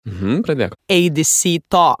Pradėk. ADC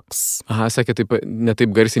Talks. Aha, sakė taip, ne taip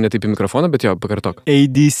garsiai, ne taip į mikrofoną, bet jo, pakartok.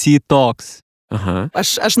 ADC Talks. Aha.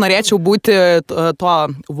 Aš norėčiau būti tuo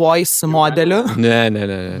voice modeliu. Ne.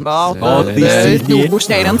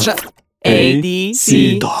 ADC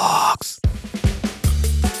Talks.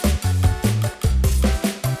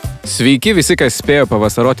 Sveiki visi, kas spėjo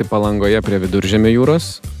pavasaroti Palangoje prie Viduržemio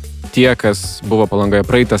jūros. Tie, kas buvo Palangoje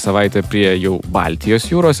praeitą savaitę prie jau Baltijos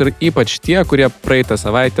jūros ir ypač tie, kurie praeitą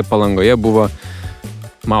savaitę Palangoje buvo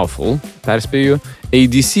mouthful, perspėju,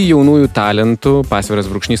 ADC jaunųjų talentų,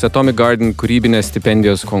 _ Atomic Garden kūrybinės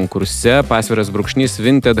stipendijos konkurse, _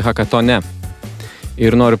 Vinted Hackathone.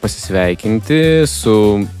 Ir noriu pasisveikinti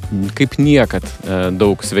su kaip niekad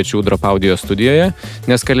daug svečių Drop Audio studijoje,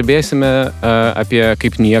 nes kalbėsime apie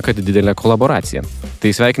kaip niekad didelę kolaboraciją.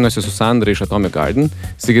 Tai sveikinuosi su Sandra iš Atomic Garden,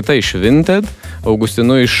 Sigita iš Vinted,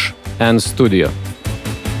 Augustinu iš N-Studio.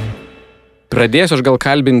 Pradėsiu aš gal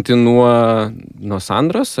kalbinti nuo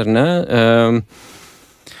Sandros, ar ne?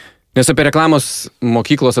 Nes apie reklamos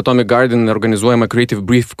mokyklos Atomic Garden organizuojama Creative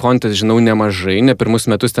Brief Contest žinau nemažai, ne pirmus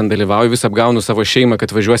metus ten dalyvauju, vis apgaunu savo šeimą,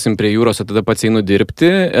 kad važiuosim prie jūros, o tada pats einu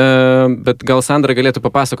dirbti, bet gal Sandra galėtų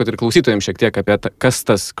papasakoti ir klausytojams šiek tiek apie kas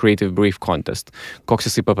tas Creative Brief Contest. Koks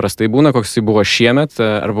jisai paprastai būna, koks jisai buvo šiemet,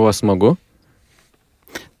 ar buvo smagu?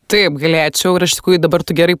 Taip, galėčiau ir aš tikrųjų dabar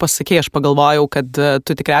tu gerai pasakei, aš pagalvojau, kad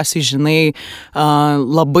tu tikriausiai žinai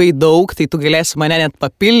labai daug, tai tu galėsi mane net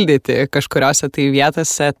papildyti kažkuriuose tai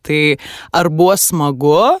vietose, tai ar buvo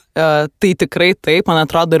smagu, tai tikrai taip, man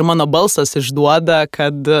atrodo ir mano balsas išduoda,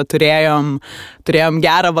 kad turėjom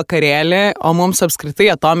gerą vakarėlį, o mums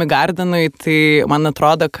apskritai Atomic Gardenui, tai man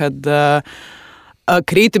atrodo, kad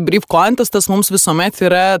Creative Brief Contestas mums visuomet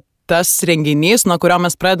yra tas renginys, nuo kurio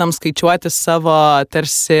mes pradedam skaičiuoti savo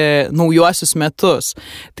tarsi naujuosius metus.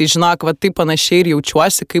 Tai žinok, va taip panašiai ir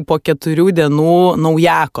jaučiuosi kaip po 4 dienų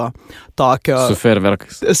naujako tokio. Su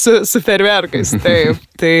ferverkais. Su ferverkais, taip.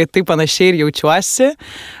 Tai panašiai ir jaučiuosi.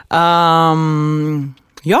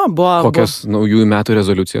 Buvo... Kokios naujųjų metų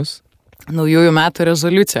rezoliucijos? Naujųjų metų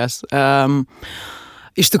rezoliucijos.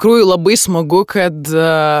 Iš tikrųjų labai smagu, kad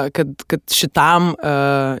šitam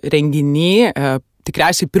renginį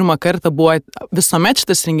tikriausiai pirmą kartą buvo, visuomet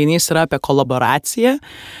šitas renginys yra apie kolaboraciją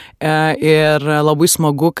ir labai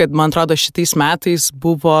smagu, kad man atrodo šitais metais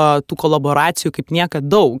buvo tų kolaboracijų kaip niekad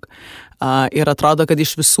daug ir atrodo, kad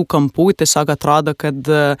iš visų kampų tiesiog atrodo, kad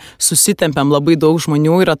susitempėm labai daug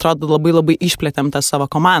žmonių ir atrodo labai išplėtėm tą savo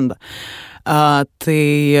komandą. Tai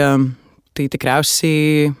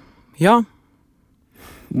tikriausiai, jo.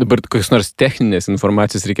 Dabar kokios nors techninės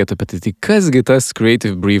informacijos reikėtų apie tai kasgi tas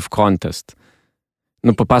Creative Brief Contest?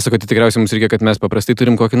 Papasakoti tikriausiai mums reikia, kad mes paprastai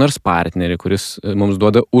turim kokį nors partnerį, kuris mums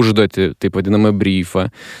duoda užduotį, taip vadinamą briefą.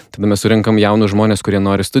 Tada mes surinkam jaunus žmonės, kurie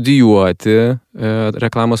nori studijuoti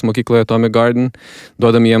reklamos mokykloje Atomic Garden,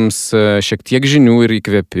 duodam jiems šiek tiek žinių ir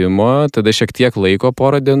įkvėpimo, tada šiek tiek laiko,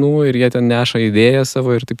 porą dienų ir jie ten neša idėją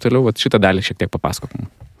savo ir taip toliau. Šitą dalį šiek tiek papasakok mums.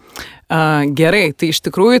 Gerai, tai iš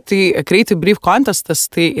tikrųjų tai Creative Brief Contestas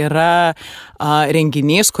tai yra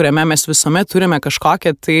renginys, kuriame mes visuomet turime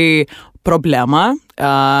kažkokią tai problemą,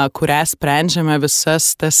 kurią sprendžiame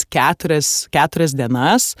visas tas 4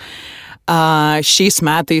 dienas. Šiais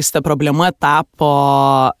metais ta problema tapo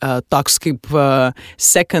toks kaip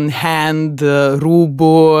second hand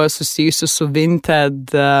rūbų susijusių su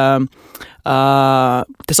Vinted,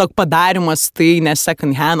 tiesiog padarimas tai ne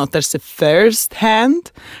second hand, o tarsi first hand,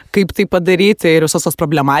 kaip tai padaryti ir visos tos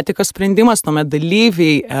problematikos sprendimas. Tuomet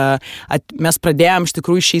dalyviai, mes pradėjom iš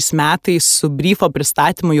tikrųjų šiais metais su briefo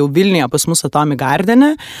pristatymu jau Vilniuje pas mus Atomic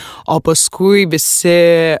Gardene, o paskui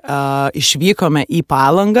visi išvykome į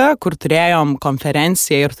Palangą, kur turėjom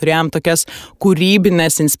konferenciją ir turėjom tokias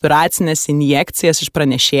kūrybinės, inspiracinės injekcijas iš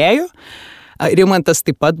pranešėjų. Rimantas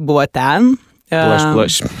taip pat buvo ten.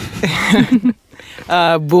 Plaš.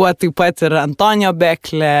 Buvo taip pat ir Antonio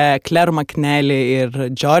Bekle, Claire McNally ir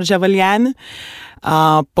Georgia Valjani.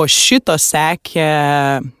 Po šito sekė,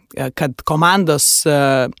 kad komandos,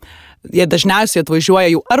 jie dažniausiai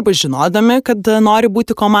atvažiuoja jau arba žinodami, kad nori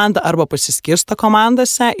būti komanda, arba pasiskirsto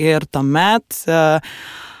komandose ir tuomet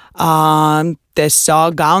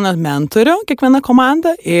tiesiog gauna mentorių kiekviena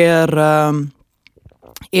komanda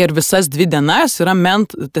ir visas 2 dienas yra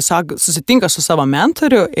tiesiog susitinka su savo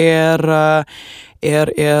mentoriu ir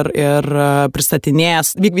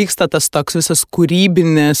pristatinėjęs, vyksta tas toks visas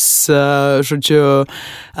kūrybinis,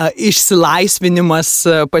 išsilaisvinimas,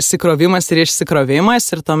 pasikrovimas ir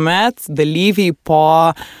išsikrovimas ir tuomet dalyviai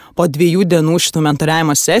po 2 dienų šitų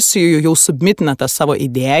mentoriavimo sesijų jau submitina tą savo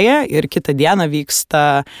idėją ir kitą dieną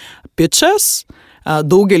vyksta pitchas,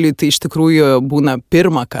 daugeliui tai iš tikrųjų būna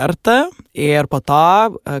pirmą kartą ir po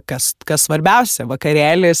to, kas svarbiausia,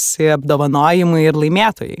 vakarėlis, apdovanojimai ir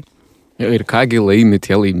laimėtojai. Ir kągi laimi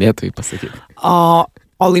tie laimėtojai, pasakyk.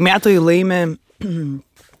 O laimėtojai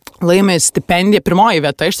laimi stipendiją. Pirmoji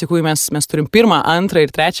vieta, iš tikrųjų mes turim 1, 2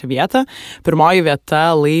 ir 3 vietą. Pirmoji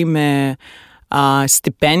vieta laimi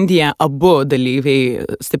stipendiją, abu dalyviai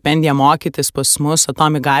stipendiją mokytis pas mus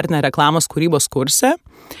Atomic Garden reklamos kūrybos kurse.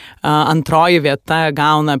 Antroji vieta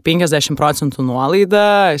gauna 50%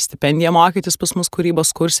 nuolaidą, stipendiją mokytis pas mus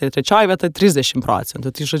kūrybos kurse. Ir trečioji vieta 30%.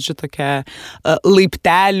 Tai žodžiu tokia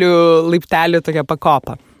laiptelių tokia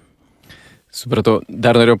pakopa. Supratau,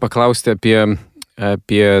 dar norėjau paklausti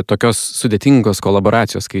apie tokios sudėtingos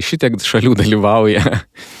kolaboracijos, kai šitiek šalių dalyvauja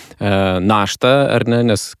naštą, ar ne,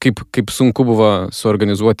 nes kaip sunku buvo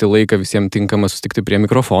suorganizuoti laiką visiems tinkamą susitikti prie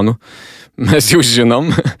mikrofonų. Mes jau žinom,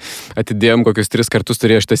 atidėjom kokius 3 kartus,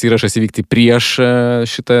 turėjo šitas įrašas įvykti prieš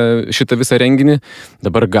šitą visą renginį.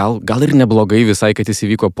 Dabar gal ir neblogai visai, kad jis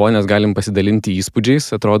įvyko po, nes galim pasidalinti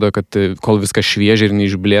įspūdžiais. Atrodo, kad kol viskas šviežia ir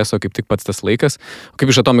neišblėso, kaip tik pats tas laikas.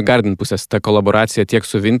 Kaip iš Atomic Garden pusės, ta kolaboracija tiek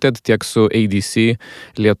su Vinted, tiek su ADC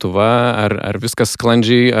Lietuva, ar viskas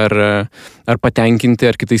sklandžiai, ar patenkinti,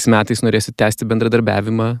 ar kitais metais norėsit tęsti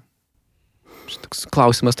bendradarbiavimą? Toks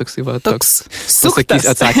klausimas toksai, toks suktas.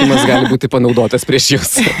 Atsakymas gali būti panaudotas prieš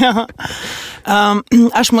jūs.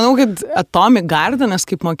 Aš manau, kad Atomic Gardenas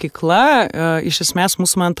kaip mokykla, iš esmės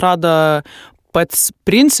mūsų, man atrodo, pats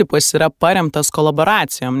principas yra paremtas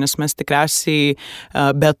kolaboracijom, nes mes tikriausiai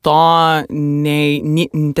be to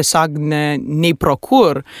tiesiog nei pro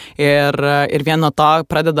kur. Ir vien nuo to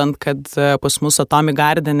pradedant, kad pas mus Atomic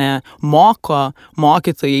Gardene moko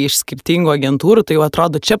mokytojai iš skirtingų agentūrų, tai jau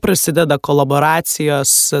atrodo, čia prasideda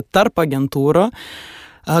kolaboracijos tarp agentūrų,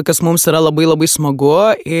 kas mums yra labai labai smagu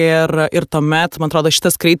ir tuomet, man atrodo,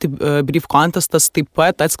 šitas Creative Brief Contestas taip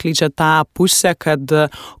pat atskleidžia tą pusę, kad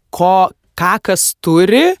ką kas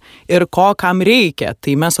turi ir ko kam reikia.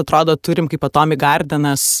 Tai mes, atrodo, turim kaip Atomic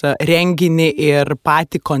Gardenas renginį ir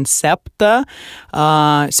patį konceptą,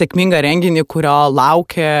 sėkmingą renginį, kurio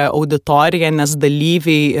laukia auditorija, nes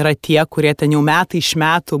dalyviai yra tie, kurie ten jau metai iš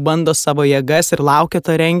metų bando savo jėgas ir laukia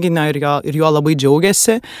to renginio ir jo labai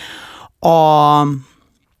džiaugiasi. O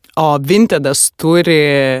Vintedas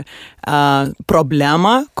turi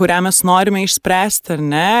problemą, kurią mes norime išspręsti, ar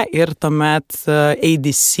ne? Ir tuomet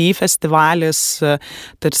ADC festivalis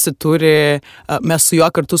tarsi turi, mes su juo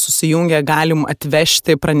kartu susijungę galim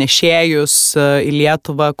atvežti pranešėjus į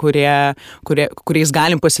Lietuvą, kuriais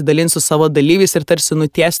galim pasidalinti su savo dalyviais ir tarsi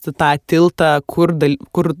nutiesti tą tiltą, kur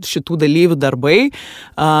šitų dalyvių darbai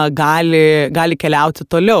gali keliauti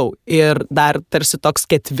toliau. Ir dar tarsi toks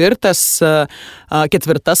ketvirta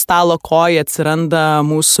stalo koja atsiranda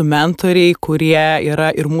mūsų mentoriai, kurie yra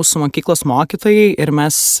ir mūsų mokyklos mokytojai,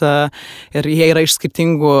 ir jie yra iš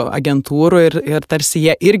skirtingų agentūrų ir tarsi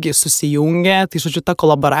jie irgi susijungia. Tai žodžiu, ta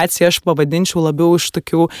kolaboracija aš pavadinčiau labiau iš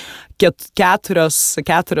tokių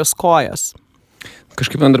keturios kojas.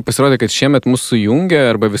 Kažkaip man dar pasirodė, kad šiemet mūsų jungia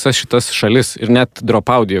arba visas šitas šalis ir net Drop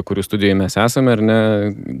Audio, kurių studijoje mes esame, ar ne,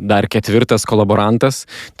 dar 4 kolaborantas,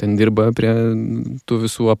 ten dirba prie tų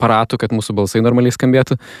visų aparatų, kad mūsų balsai normaliai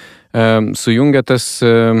skambėtų. Sujungia tas,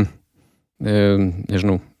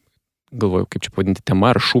 nežinau, galvoju, kaip čia pavadinti tema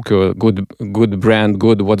ar šūkiu, good brand,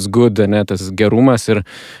 good, what's good, ne, tas gerumas ir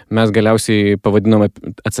mes galiausiai pavadinome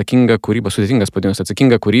atsakingą kūrybą, sudėtingas pavadinimas,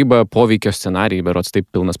 atsakinga kūryba, poveikio scenarijai, berods taip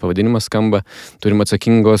pilnas pavadinimas skamba, turim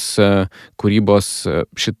atsakingos kūrybos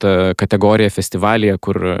šitą kategoriją festivalyje,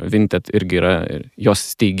 kur Vinted irgi yra jos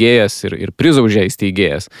steigėjas ir prizų už ją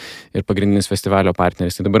steigėjas ir pagrindinis festivalio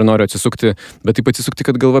partneris. Tai dabar noriu atsisukti, bet taip atsisukti,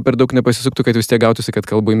 kad galva per daug nepasisuktų, kad vis tiek gautųsi, kad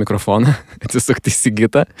kalbu į mikrofoną, atsisukti į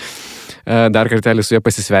Sigitą. Dar kartelį su ją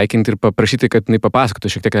pasisveikinti ir paprašyti, kad jinai papasakotų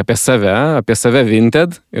šiek tiek apie save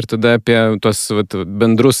Vinted ir tada apie tuos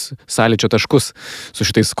bendrus sąlyčio taškus su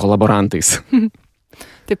šitais kolaborantais.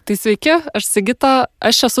 Taip, tai sveiki, aš Sigita,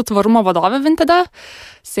 aš esu tvarumo vadovė Vintede,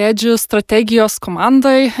 sėdžiu strategijos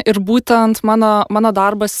komandai ir būtent mano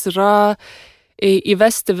darbas yra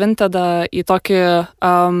įvesti Vintedą į tokį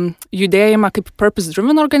judėjimą kaip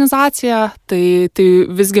purpose-driven organizacija, tai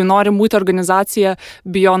visgi norim būti organizacija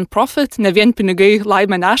beyond profit, ne vien pinigai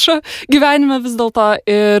laimę neša gyvenime vis dėlto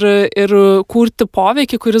ir kurti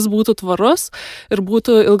poveikį, kuris būtų tvarus ir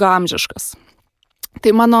būtų ilgaamžiškas.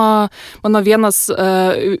 Tai mano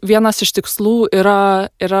vienas iš tikslų yra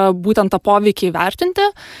būtent tą poveikį įvertinti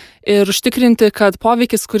ir užtikrinti, kad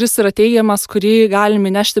poveikis, kuris yra teigiamas, kurį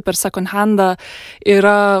galime nešti per second handą,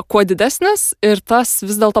 yra kuo didesnis ir tas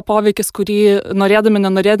vis dėlto poveikis, kurį norėdami,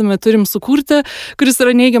 nenorėdami turim sukurti, kuris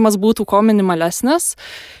yra neigiamas, būtų kuo minimalesnis.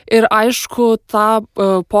 Ir aišku, tą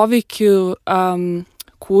poveikį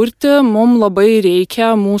kurti mums labai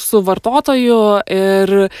reikia mūsų vartotojų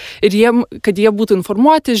ir jiem, kad jie būtų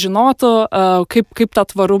informuoti, žinotų, kaip tą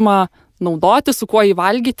tvarumą naudoti, su kuo jį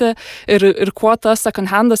valgyti ir kuo tas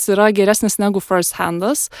second handas yra geresnis negu first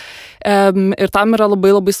handas. Ir tam yra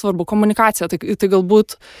labai labai svarbu komunikacija. Tai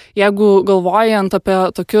galbūt, jeigu galvojant apie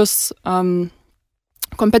tokius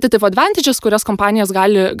competitive advantages, kurias kompanijos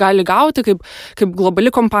gali gauti, kaip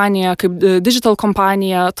globali kompanija, kaip digital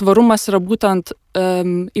kompanija, tvarumas yra būtent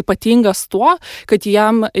ypatingas tuo, kad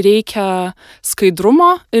jam reikia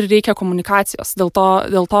skaidrumo ir reikia komunikacijos. Dėl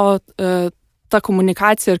to ta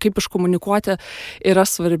komunikacija ir kaip iškomunikuoti yra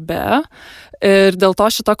svarbi. Ir dėl to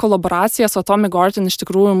šita kolaboracija su Atomic Garden iš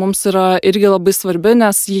tikrųjų mums yra irgi labai svarbi,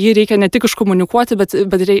 nes jį reikia ne tik iškomunikuoti,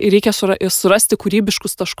 bet reikia surasti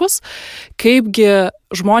kūrybiškus taškus, kaipgi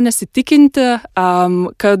žmonės įtikinti,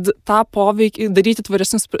 kad tą poveikį daryti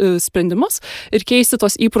tvaresnius sprendimus ir keisti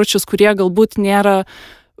tos įpročius, kurie galbūt nėra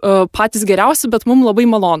patys geriausi, bet mums labai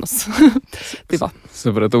malonus. Tai va.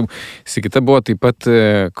 Supratau. Sigita buvo taip pat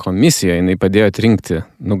komisija, jinai padėjo atrinkti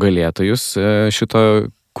nugalėtojus šito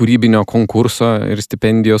kūrybinio konkurso ir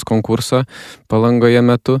stipendijos konkurso Palangoje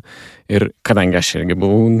metu. Ir kadangi aš irgi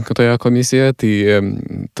buvau toje komisijoje, tai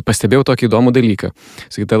pastebėjau tokį įdomų dalyką.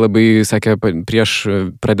 Sigita labai sakė, prieš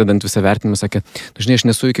pradedant visą vertinimą, sakė, žinai, aš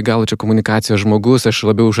nesu iki galo čia komunikacijos žmogus, aš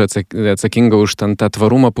labiau atsakinga už tą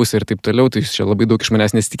tvarumo pusę ir taip toliau, tai čia labai daug iš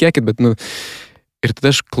manęs nesitikėkit, bet ir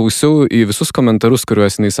tada aš klausiau į visus komentarus,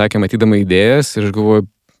 kuriuos jinai sakė, matydama idėjas, ir aš galvoju,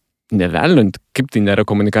 nevelniant, kaip tai nėra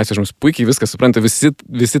komunikacijos žmogus, puikiai viską supranta,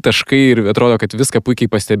 visi taškai ir atrodo, kad viską puikiai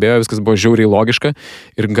pastebėjo, viskas buvo žiauriai logiška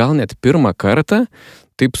ir gal net pirmą kartą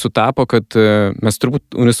taip sutapo, kad mes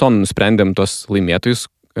turbūt unisonu nusprendėm tos laimėtojus,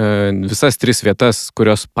 visas 3 vietas,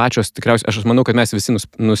 kurios pačios tikriausiai, aš manau, kad mes visi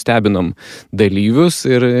nustebinom dalyvius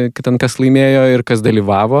ir ten kas laimėjo ir kas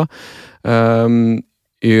dalyvavo.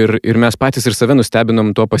 Ir mes patys ir save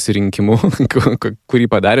nustebinom tuo pasirinkimu, kurį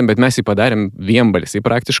padarėm, bet mes jį padarėm vienbalsiai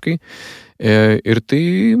praktiškai. Ir tai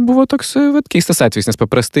buvo toks keistas atvejis, nes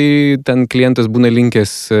paprastai ten klientas būna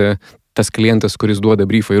linkęs, tas klientas, kuris duoda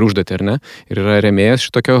briefą ir užduotį, ar ne? Ir yra rėmėjas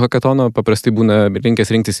šitokio hakatono, paprastai būna linkęs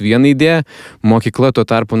rinktis vieną idėją, mokykla tuo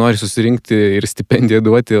tarpu nori susirinkti ir stipendiją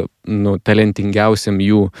duoti talentingiausiam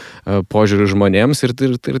jų požiūrių žmonėms ir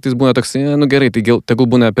tai būna toks, gerai, tai tegul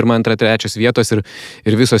būna 1, 2, 3 vietos ir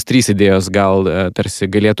visos 3 idėjos gal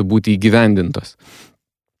tarsi galėtų būti įgyvendintos.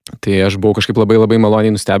 Tai aš buvau kažkaip labai labai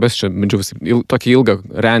maloniai nustebęs, čia bandžiau tokį ilgą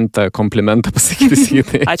rentą komplimentą pasakyti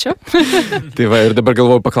Sigitai. Ačiū. Tai va, ir dabar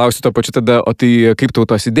galvoju paklausiu to pačiu tada, o tai kaip tau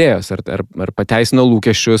tos idėjos, ar pateisino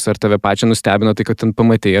lūkesčius, ar tave pačią nustebino tai, kad ten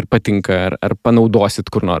pamatei, ar patinka, ar panaudosit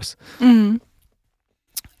kur nors?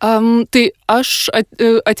 Tai aš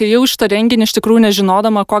atėjau šitą renginį iš tikrųjų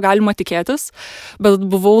nežinodama, ko galima tikėtis, bet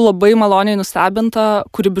buvau labai maloniai nustebinta,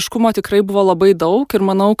 kūrybiškumo tikrai buvo labai daug ir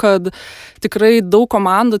manau, kad tikrai daug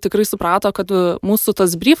komandų tikrai suprato, kad mūsų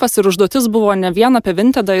tas briefas ir užduotis buvo ne vien apie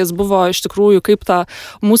Vintedą, jis buvo iš tikrųjų kaip ta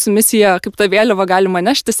mūsų misija, kaip ta vėliava galima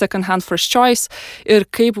nešti second hand first choice ir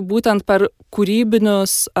kaip būtent per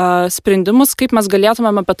kūrybinius sprendimus, kaip mes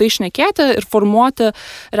galėtumėm apie tai šnekėti ir formuoti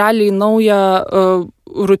realiai naują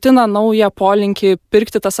rutiną, naują polinkį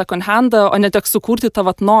pirkti tą second handą, o ne tik sukurti tą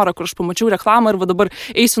norą, kur aš pamačiau reklamą ir dabar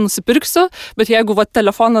eisiu nusipirksiu, bet jeigu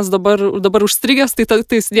telefonas dabar užstrigęs,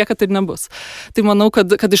 tai niekad ir nebus. Tai manau,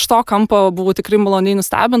 kad iš to kampo buvau tikrai maloniai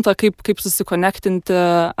nustebinta, kaip susikonektinti,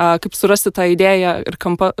 kaip surasti tą idėją ir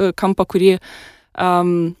kampą, kurį,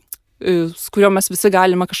 su kuriuo mes visi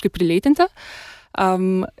galime kažkaip prileitinti.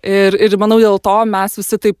 Ir manau, dėl to mes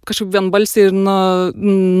visi taip kažkaip vienbalsiai ir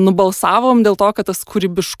nubalsavom, dėl to, kad tas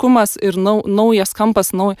kūrybiškumas ir naujas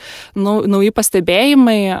kampas, nauji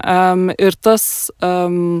pastebėjimai ir tas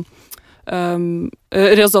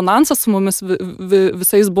rezonansas su mumis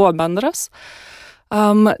visais buvo bendras.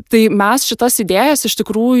 Tai mes šitas idėjas iš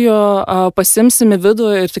tikrųjų pasimsim į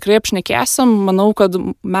vidų ir tikrai apšnekėsim. Manau, kad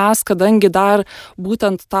mes, kadangi dar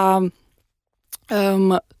būtent tą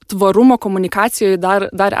tvarumo komunikacijoje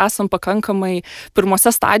dar esam pakankamai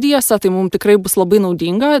pirmose stadijose, tai mums tikrai bus labai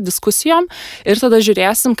naudinga diskusijom ir tada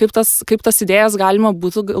žiūrėsim, kaip tas idėjas galima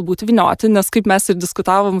būtų galbūt vynioti, nes kaip mes ir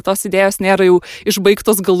diskutavom, tos idėjos nėra jau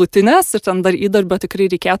išbaigtos galutinės ir ten dar įdarbio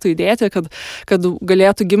tikrai reikėtų įdėti, kad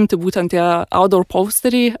galėtų gimti būtent tie outdoor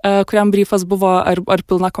posteriai, kuriam briefas buvo, ar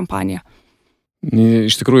pilna kompanija.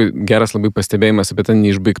 Iš tikrųjų, geras labai pastebėjimas apie tą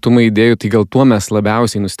neišbaigtumą idėjų, tai gal tuo mes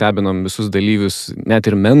labiausiai nustebinom visus dalyvius, net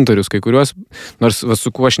ir mentorius, kai kuriuos, nors su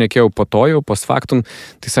kuo aš nekėjau po to jau, post factum,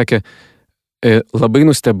 tai sakė, labai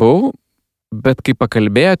nustebau, bet kai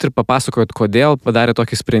pakalbėjot ir papasakojot, kodėl padarė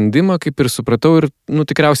tokį sprendimą, kaip ir supratau ir,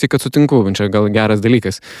 tikriausiai, kad sutinku, čia gal geras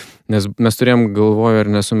dalykas, nes mes turėjom, galvoju,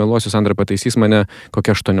 ir nesumeluosiu, Sandra pataisys mane,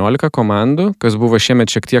 kokia 18 komandų, kas buvo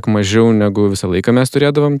šiemet šiek tiek mažiau negu visą laiką mes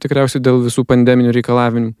turėdavom, tikriausiai dėl visų pandeminių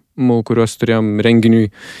reikalavimų, kuriuos turėjom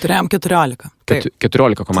renginiui. Turėjom 14. Taip.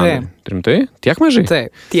 14 komandų. Rimtai? Tiek mažai?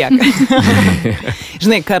 Taip, tiek.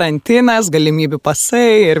 Žinai, karantinas, galimybių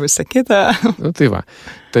pasai ir visa kita. Tai va.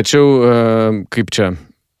 Tačiau, kaip čia,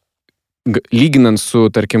 lyginant su,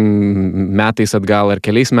 tarkim, metais atgal ar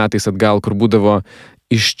keliais metais atgal, kur būdavo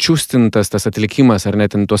iščiustintas tas atlikimas, ar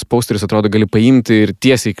net tuos posterius atrodo gali paimti ir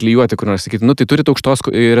tiesiai klijuoti, kur nors sakyti, tai turit aukštos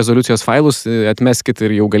rezoliucijos failus, atmeskit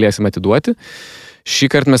ir jau galėsim atiduoti.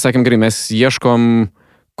 Šį kartą mes sakėm, gerai, mes ieškom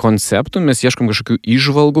konceptų, mes ieškom kažkokių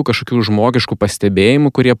įžvalgų, kažkokių žmogiškų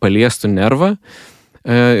pastebėjimų, kurie paliestų nervą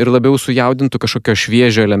ir labiau sujaudintų, kažkokio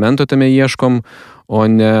šviežio elemento tame ieškom, o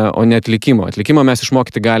ne atlikimo. Atlikimo mes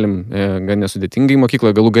išmokyti galim gan nesudėtingai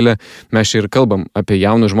mokykloje, galų gale mes čia ir kalbam apie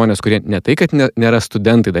jaunus žmonės, kurie ne tai, kad nėra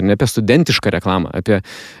studentai, dar ne apie studentišką reklamą, apie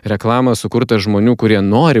reklamą sukurtą žmonių, kurie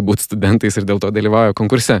nori būti studentais ir dėl to dalyvauja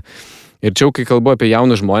konkurse. Ir čia, kai kalbu apie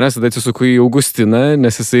jaunus žmonės, tada atsisuku į Augustiną,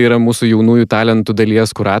 nes jisai yra mūsų jaunųjų talentų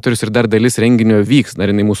dalies kuratorius ir dar dalis renginio vyks,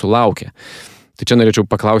 dar jinai mūsų laukia. Tai čia norėčiau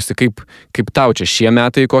paklausti, kaip tau čia šie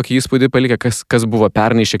metai, kokį įspūdį palikė, kas buvo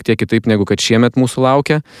pernai šiek tiek kitaip negu kad šiemet mūsų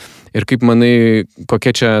laukia ir kaip manai,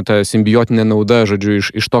 kokia čia ta simbiotinė nauda, žodžiu,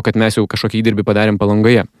 iš to, kad mes jau kažkokį įdirbį padarėm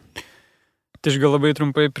Palangoje. Tai aš gal labai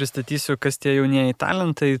trumpai pristatysiu, kas tie jaunieji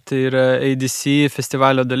talentai. Tai yra ADC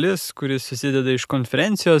festivalio dalis, kuris susideda iš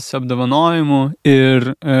konferencijos, apdovanojimų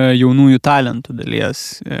ir jaunųjų talentų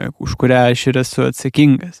dalies, už kurią aš ir esu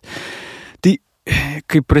atsakingas. Tai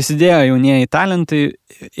kai prasidėjo jaunieji talentai,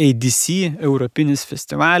 ADC, Europinis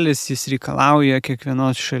festivalis, jis reikalauja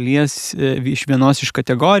kiekvienos šalies iš vienos iš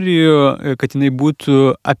kategorijų, kad jinai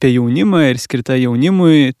būtų apie jaunimą ir skirta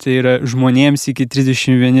jaunimui, tai yra žmonėms iki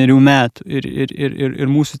 31 metų. Ir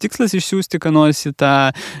mūsų tikslas išsiųsti, ką nors į tą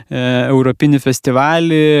Europinį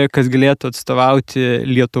festivalį, kas galėtų atstovauti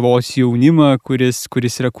Lietuvos jaunimą, kuris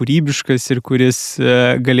yra kūrybiškas ir kuris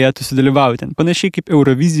galėtų sudalyvauti. Panašiai kaip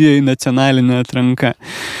Eurovizijoje nacionalinė atranka.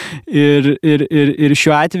 Ir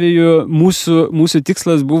šiuo atveju mūsų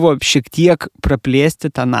tikslas buvo šiek tiek praplėsti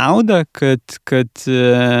tą naudą, kad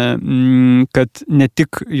ne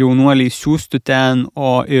tik jaunuoliai siųstų ten,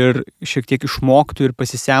 o ir šiek tiek išmoktų ir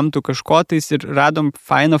pasisemtų kažko tais ir radom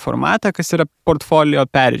fainą formatą, kas yra portfolio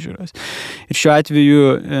peržiūros. Ir šiuo atveju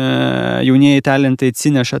jaunieji talentai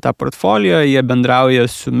atsineša tą portfolio, jie bendrauja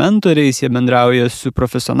su mentoriais, jie bendrauja su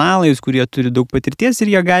profesionalais, kurie turi daug patirties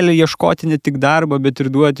ir jie gali ieškoti ne tik darbo, bet ir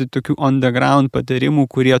duoti tokių on the ground patarimų,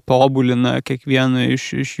 kurie tobulina kiekvieną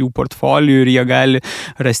iš jų portfolijų ir jie gali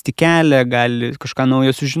rasti kelią, gali kažką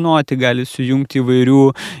naujo sužinoti, gali sujungti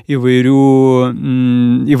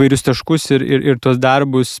įvairius taškus ir tuos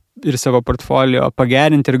darbus ir savo portfolio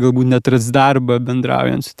pagerinti ir galbūt net ras darbą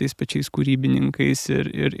bendraujant su tais pačiais kūrybininkais ir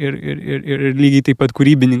lygiai taip pat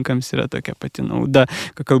kūrybininkams yra tokia pati nauda,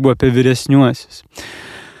 kai kalbu apie vyresniuosius.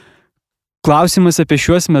 Klausimas apie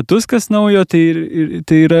šiuos metus, kas naujo,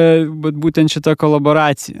 tai yra būtent šita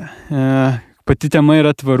kolaboracija. Pati tema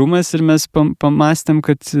yra tvarumas ir mes pamastėm,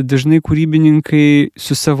 kad dažnai kūrybininkai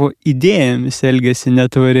su savo idėjomis elgiasi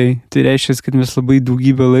netvariai. Tai reiškia, kad mes labai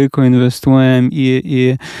daugybę laiko investuojam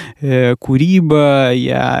į kūrybą,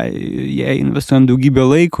 ją investuojam daugybę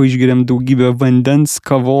laiko, išgeriam daugybę vandens,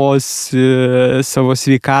 kavos, savo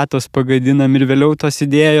sveikatos pagadinam ir vėliau tos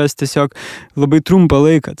idėjos tiesiog labai trumpą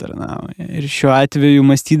laiką tarnauja. Ir šiuo atveju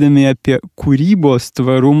mąstydami apie kūrybos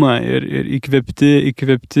tvarumą ir įkvėpti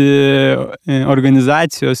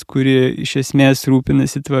organizacijos, kuri iš esmės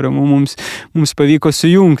rūpinasi tvarumu, mums pavyko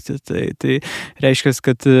sujungti. Tai reiškia,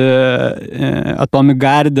 kad Atomic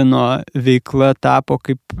Gardeno veikla tapo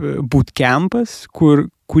kaip bootcampas,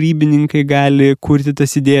 kur kūrybininkai gali kurti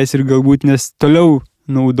tas idėjas ir galbūt nes toliau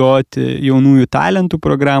naudoti jaunųjų talentų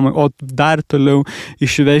programą, o dar toliau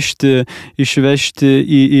išvežti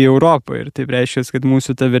į Europą. Ir taip reiškia, kad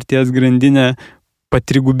mūsų ta vertės grandinė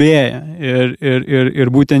patrigubėja ir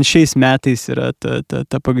būtent šiais metais yra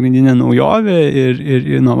ta pagrindinė naujovė ir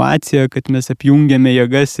inovacija, kad mes apjungiame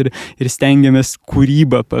jėgas ir stengiamės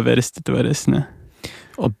kūrybą paversti tvaresnę.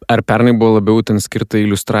 Ar pernai buvo labiau ten skirta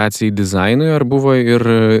iliustracijai, dizainui, ar buvo ir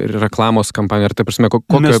reklamos kampanija, ar tai prasme,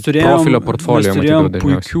 kokio profilio portfolio matydavo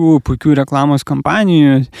dažniausiai? Puikių reklamos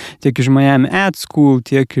kampanijų, tiek iš Miami Ad School,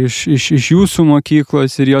 tiek iš jūsų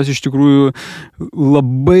mokyklos, ir jos iš tikrųjų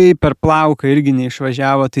labai per plauką irgi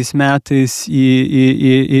neišvažiavo tais metais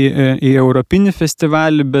į Europinį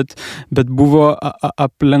festivalį, bet buvo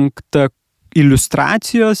aplenkta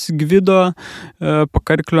iliustracijos Gvido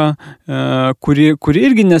Pakarklio, kuri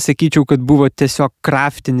irgi nesakyčiau, kad buvo tiesiog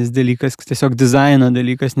kraftinis dalykas, tiesiog dizaino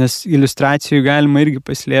dalykas, nes iliustracijų galima irgi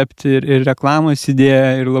paslėpti ir reklamos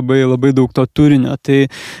idėją, ir labai, labai daug to turinio. Tai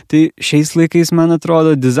šiais laikais, man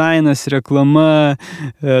atrodo, dizainas, reklama,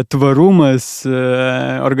 tvarumas,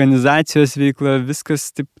 organizacijos veikla,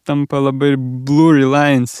 viskas taip tampa labai blurry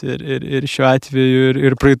lines, ir šiuo atveju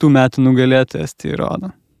ir praeitų metų nugalėtojas tai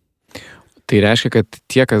rodo. Tai reiškia, kad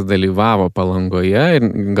tie, kas dalyvavo Palangoje ir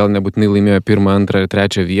gal nebūtinai laimėjo 1, 2 ir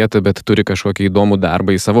 3 vietą, bet turi kažkokį įdomų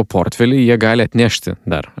darbą į savo portfelį, jie gali atnešti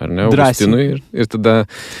dar, ar ne, Augustinui, ir tada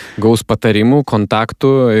gaus patarimų,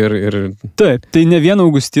 kontaktų ir... Taip, tai ne vien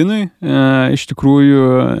Augustinui, iš tikrųjų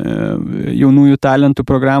jaunųjų talentų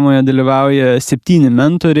programoje dalyvauja 7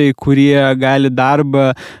 mentoriai, kurie gali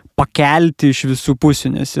darbą pakelti iš visų pusių,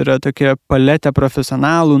 nes yra tokia paletė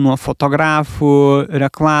profesionalų, nuo fotografų,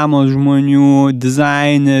 reklamos žmonių,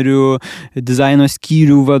 dizainerių, dizaino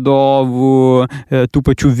skyrių vadovų, tų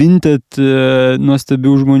pačių Vinted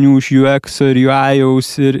nuostabių žmonių iš UX ir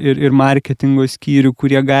UI-aus ir marketingo skyrių,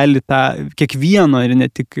 kurie gali tą kiekvieno, ir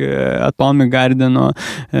ne tik Atomic Gardeno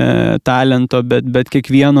talento, bet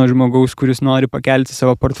kiekvieno žmogaus, kuris nori pakelti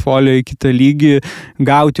savo portfolio į kitą lygį,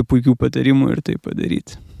 gauti puikių patarimų ir tai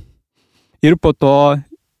padaryti. Ir po to,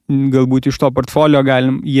 galbūt iš to portfolio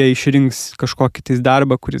jie išrinks kažkokį tais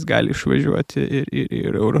darbą, kuris gali išvažiuoti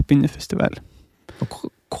ir Europinį festivalį.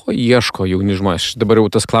 Ko ieško jauni žmonės? Dabar jau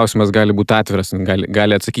tas klausimas gali būti atviras,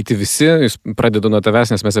 gali atsakyti visi, jūs pradedu nuo tavęs,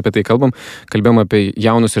 nes mes apie tai kalbėjom apie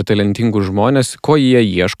jaunus ir talentingus žmonės, ko jie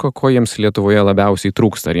ieško, ko jiems Lietuvoje labiausiai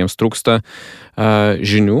trūksta. Ar jiems trūksta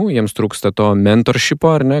žinių, jiems trūksta to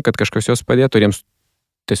mentorshipo, ar ne, kad kažkas jos padėtų, ar jiems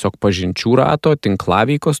tiesiog pažinčių rato,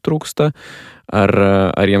 tinklaveikos trūksta,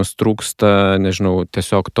 ar jiems trūksta, nežinau,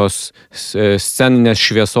 tiesiog tos sceninės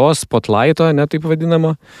šviesos, spotlighto, ne taip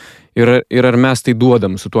vadinamo, ir ar mes tai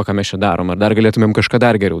duodam su tuo, ką mes čia darom, ar dar galėtumėm kažką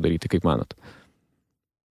dar geriau daryti, kaip manot?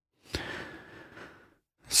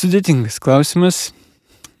 Sudėtingas klausimas.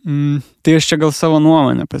 Tai aš čia gal savo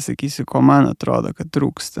nuomonę pasakysiu, ko man atrodo, kad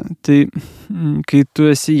trūksta. Tai kai tu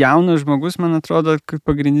esi jaunas žmogus, man atrodo, kad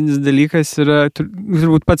pagrindinis dalykas yra,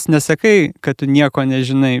 turbūt pats nesakai, kad tu nieko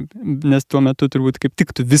nežinai, nes tuo metu turbūt kaip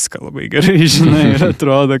tik tu viską labai gerai žinai ir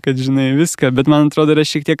atrodo, kad žinai viską, bet man atrodo yra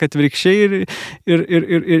šiek tiek atvirkščiai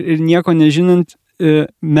ir nieko nežinant,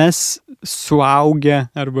 mes suaugę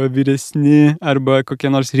arba vyresni, arba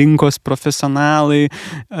kokie nors rinkos profesionalai,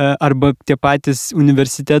 arba tie patys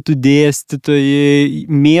universitetų dėstytojai,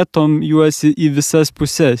 mėtom juos į visas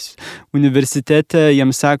puses. Universitete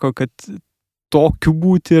jiems sako, kad tokiu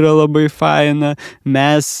būti yra labai faina,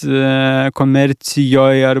 mes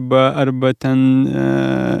komercijoje arba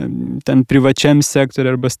ten privačiam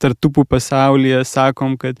sektoriuje arba startupų pasaulyje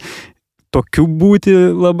sakom, kad tokiu būti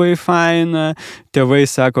labai faina, tėvai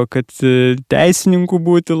sako, kad teisininkų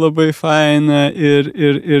būti labai faina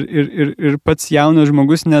ir pats jaunas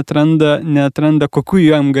žmogus neatranda kokiu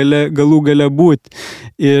jam galų gale būti.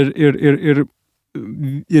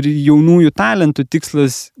 Ir jaunųjų talentų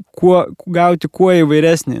tikslas gauti kuo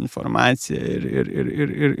įvairesnį informaciją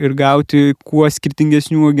ir gauti kuo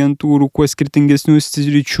skirtingesnių agentūrų, kuo skirtingesnių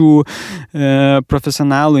sričių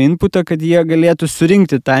profesionalų inputą, kad jie galėtų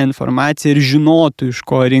surinkti tą informaciją ir žinotų, iš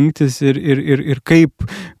ko rinktis ir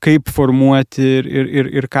kaip formuoti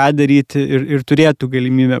ir ką daryti ir turėtų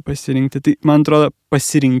galimybę pasirinkti. Tai, man atrodo,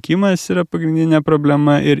 pasirinkimas yra pagrindinė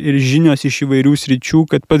problema ir žinios iš įvairių sričių,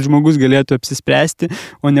 kad pats žmogus galėtų apsispręsti,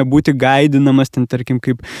 o nebūti gaidinamas ten, tarkim,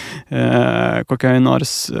 kaip kokioje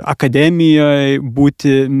nors akademijoje,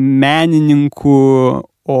 būti menininku,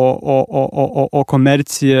 o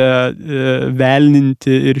komerciją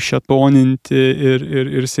velninti ir šetoninti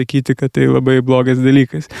ir sakyti, kad tai labai blogas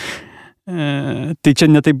dalykas. Tai čia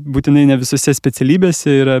ne taip būtinai ne visose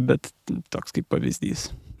specialybėse yra, bet toks kaip pavyzdys.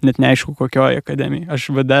 Net neaišku, kokioje akademijoje. Aš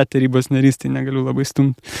VD tarybos narys, tai negaliu labai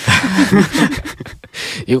stumti.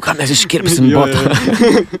 Jau ką mes iškirpsim botą.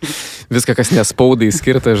 Viską, kas nespaudai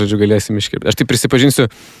skirta, žodžiu, galėsim iškirpti. Aš tai prisipažinsiu,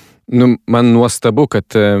 man nuostabu,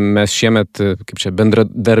 kad mes šiemet, kaip čia,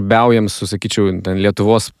 bendradarbiaujam su, sakyčiau,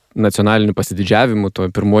 Lietuvos nacionaliniu pasididžiavimu, to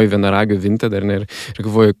pirmoji vienaragio Vinted, ar ne, ir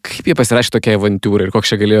galvoju, kaip jie pasirašė tokią avantūrą ir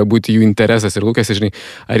koks čia galėjo būti jų interesas ir lūkestis, žinai,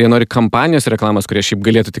 ar jie nori kampanijos reklamos, kurie šiaip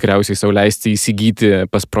galėtų tikriausiai sau leisti įsigyti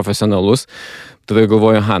pas profesionalus. Tada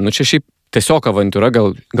galvoju, čia šiaip tiesiog avantūra,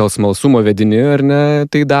 gal smalsumo vedini ar ne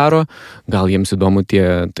tai daro, gal jiems įdomu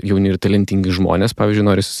tie jauni ir talentingi žmonės, pavyzdžiui,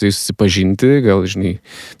 nori susipažinti, gal, žinai,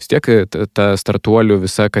 vis tiek ta startuolių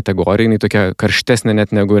visa kategorija, jinai tokia karštesnė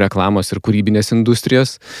net negu reklamos ir kūrybinės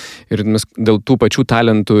industrijos ir mes dėl tų pačių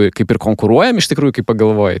talentų kaip ir konkuruojam iš tikrųjų, kaip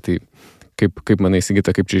pagalvoji, tai kaip manai,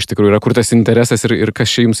 Sigita, kaip čia iš tikrųjų yra, kur tas interesas ir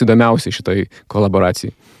kas čia jums įdomiausiai šitoj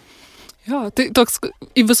kolaboracijai? Jo, tai toks,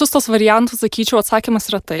 į visus tos variantus, sakyčiau, atsakymas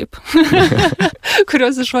yra taip,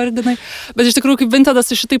 kuriuos išvardinai. Bet iš tikrųjų, kaip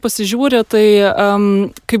Vintedas iš šitai pasižiūri, tai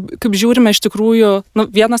kaip žiūrime iš tikrųjų,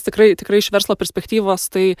 vienas tikrai iš verslo perspektyvos,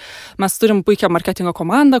 tai mes turim puikią marketingo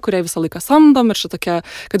komandą, kurią visą laiką samdom ir šitokia,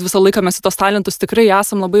 kad visą laiką mes į tos talentus tikrai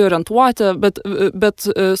esam labai orientuoti, bet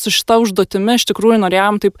su šita užduotimi iš tikrųjų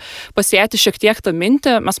norėjom taip pasėti šiek tiek tą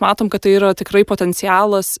mintį. Mes matom, kad tai yra tikrai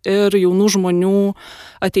potencialas ir jaunų žmonių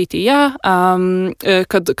ateityje,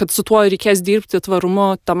 kad su tuo reikės dirbti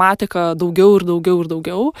tvarumo tematiką daugiau ir daugiau ir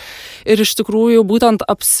daugiau. Ir iš tikrųjų būtent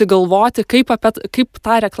apsigalvoti, kaip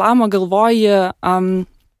tą reklamą galvoji,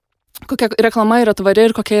 kokia reklama yra tvari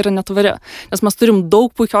ir kokia yra netvari. Nes mes turim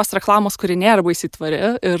daug puikios reklamos, kuri nėra baisiai tvari.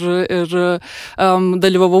 Ir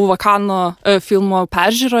dalyvavau Vakano filmo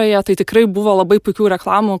peržiūroje, tai tikrai buvo labai puikių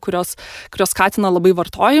reklamų, kurios skatina labai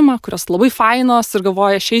vartojimą, kurios labai fainos ir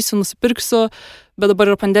galvoja, aš eisiu, nusipirksiu, bet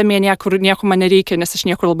dabar yra pandemija, nieko man nereikia, nes aš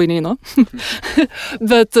niekur labai neinu.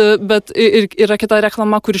 bet yra kita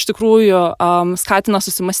reklama, kur iš tikrųjų skatina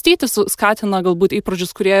susimastyti, skatina galbūt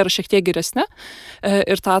įpročius, kurie yra šiek tiek geresni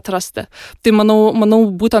ir tą atrasti. Tai manau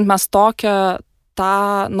būtent mes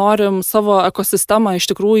tą norim savo ekosistemą iš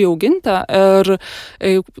tikrųjų auginti ir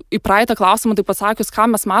į praeitą klausimą taip atsakius, ką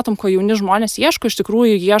mes matom, ko jauni žmonės ieško, iš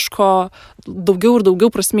tikrųjų ieško daugiau ir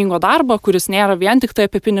daugiau prasmingo darbo, kuris nėra vien tik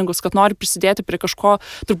tai apie pinigus, kad nori prisidėti prie kažko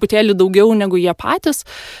truputėlį daugiau negu jie patys.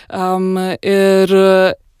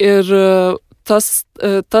 Ir tas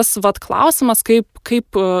klausimas,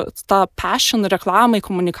 kaip tą passion reklamai,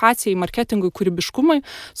 komunikacijai, marketingui, kūrybiškumai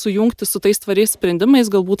sujungti su tais tvariais sprendimais,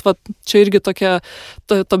 galbūt čia irgi tokia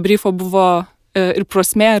to briefo buvo ir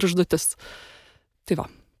prasmė, ir užduotis. Tai va.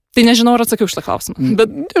 Tai nežinau, ar atsakiau šitą klausimą.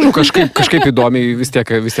 Bet nežinau, kažkaip įdomiai vis tiek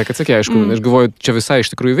atsakė, aišku. Aš galvoju, čia visai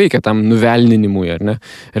iš tikrųjų veikia tam nuvelninimui, ar ne?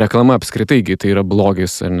 Reklama apskritai, tai yra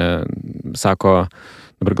blogis, ar ne? Sako,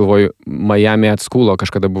 dabar galvoju, Miami at School'o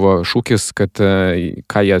kažkada buvo šūkis, kad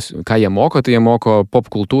ką jie moko, tai jie moko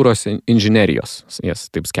pop kultūros inžinerijos. Jas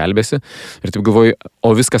taip skelbėsi. Ir taip galvoju,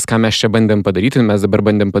 o viskas, ką mes čia bandėm padaryti, mes dabar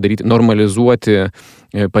bandėm padaryti, normalizuoti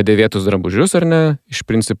padėvėtus drabužius, ar ne? Iš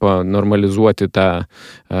principo normalizuoti tą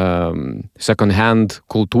second hand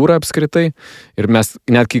kultūrą apskritai. Ir mes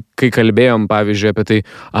net kai kalbėjom, pavyzdžiui, apie tai,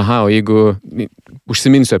 o jeigu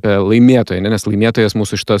užsiminsiu apie laimėtoją, nes laimėtojas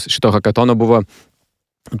mūsų šito hakatono buvo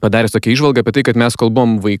padaręs tokią įžvalgą apie tai, kad mes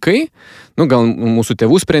kalbom vaikai, gal mūsų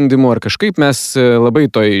tėvų sprendimų ar kažkaip mes labai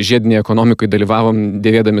toj žiedinėje ekonomikai dalyvavom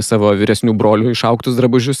dėvėdami savo vyresnių brolių išaugtus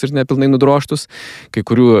drabužius ir nepilnai nudroštus, kai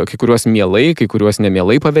kuriuos mielai, kai kuriuos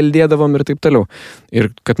nemielai paveldėdavom ir taip toliau.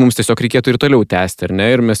 Ir kad mums tiesiog reikėtų ir toliau tęsti, ar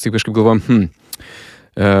ne? Ir mes taip kažkaip galvom,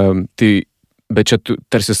 bet čia tu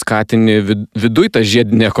tarsi skatini viduj tą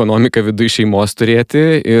žiedinę ekonomiką, viduj šeimos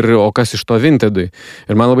turėti, o kas iš to Vintedui.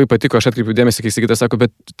 Ir man labai patiko, aš atkreipiu dėmesį, kai Sigita sako,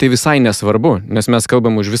 bet tai visai nesvarbu, nes mes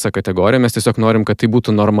kalbam už visą kategoriją, mes tiesiog norim, kad tai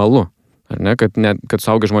būtų normalu. Ar ne? Kad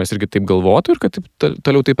suaugę žmonės irgi taip galvotų ir kad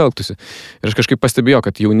toliau taip elgtųsi. Ir aš kažkaip pastebėjau,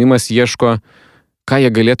 kad jaunimas ieško, ką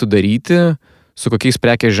jie galėtų daryti, su kokiais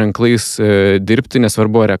prekės ženklais dirbti,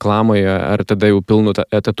 nesvarbu ar reklamoje, ar tada jau pilnu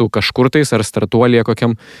etatų kažkurtais, ar startuolyje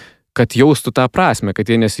kokiam, kad jaustų tą prasme, kad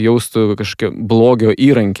jie nesijaustų kažkokie blogio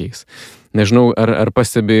įrankiais. Nežinau, ar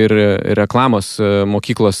pastebi ir reklamos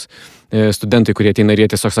mokyklos studentai, kurie ateina ir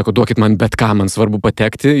jie tiesiog sako, duokit man bet ką, man svarbu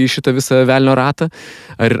patekti į šitą visą velnio ratą,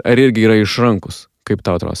 ar irgi yra išrankus? Kaip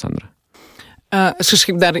tau atrodo, Sandra? Aš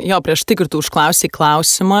kažkaip dar, prieš tai, kur tu užklausai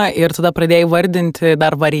klausimą ir tada pradėjai vardinti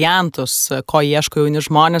dar variantus, ko ieško jauni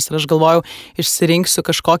žmonės ir aš galvojau, išsirinksiu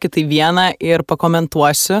kažkokį tai vieną ir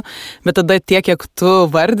pakomentuosiu, bet tada tiek, kiek tu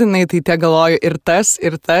vardinai, tai tie galvoju ir tas,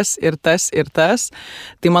 ir tas, ir tas, ir tas.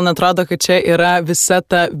 Tai man atrodo, kad čia yra visa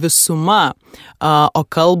ta visuma. O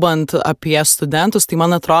kalbant apie studentus, tai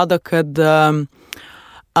man atrodo, kad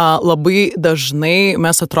labai dažnai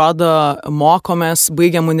mes atrodo mokomės,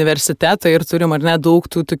 baigiam universitetą ir turim ar ne daug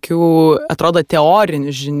tų tokių, atrodo,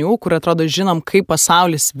 teorinių žinių, kur atrodo žinom, kaip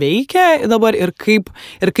pasaulis veikia dabar ir kaip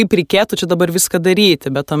reikėtų čia dabar viską daryti,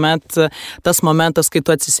 bet tuomet tas momentas, kai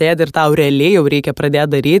tu atsisėdi ir tau realiai jau reikia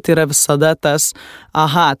pradėti daryti, yra visada tas,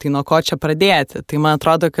 tai nuo ko čia pradėti. Tai man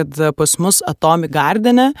atrodo, kad pas mus Atomic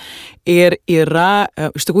Gardene ir yra,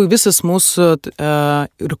 iš tikrųjų visas mūsų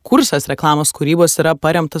ir kursas reklamos kūrybos yra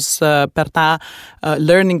paremtas per tą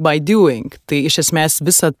learning by doing. Tai iš esmės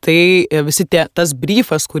tas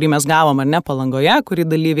briefas, kurį mes gavom ar ne Palangoje, kurį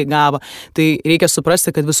dalyviai gavo, tai reikia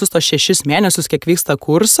suprasti, kad visus tos 6 mėnesius, kiek vyksta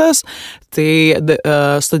kursas, tai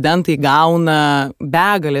studentai gauna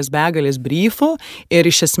begalės briefų ir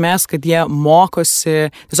iš esmės, kad jie mokosi,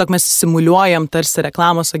 tiesiog mes simuliuojam tarsi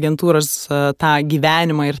reklamos agentūros tą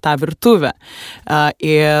gyvenimą ir tą virtuvę.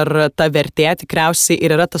 Ir ta vertė tikriausiai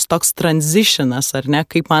ir yra tas toks transitionas, ar ne,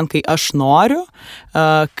 kai aš noriu,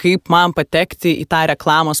 kaip man patekti į tą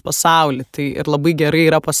reklamos pasaulį. Tai ir labai gerai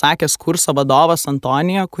yra pasakęs kurso vadovas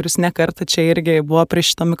Antonijo, kuris nekartą čia irgi buvo prie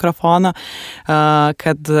šito mikrofono,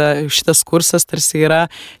 kad šitas kursas tarsi yra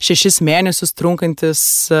 6 mėnesius trunkantis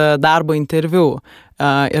darbo interviu.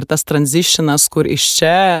 Ir tas transitionas, kur iš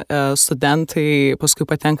čia studentai paskui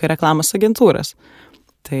patenka į reklamos agentūras.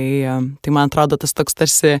 Tai man atrodo, tas toks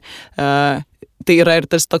tarsi, tai yra ir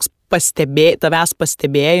tas toks tavęs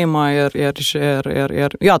pastebėjimo ir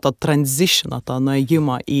jo, to transitiono, to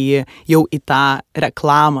nuėjimo jau į tą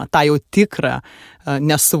reklamą, tą jau tikrą,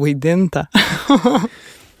 nesuvaidintą.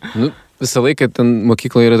 Visą laiką ten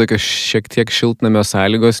mokykloje yra tokios šiek tiek šiltnamio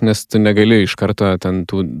sąlygos, nes tu negali iš karto ten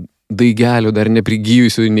tų daigelių dar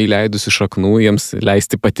neprigijusių, neįleidusių šaknų, jiems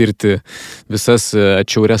leisti patirti visas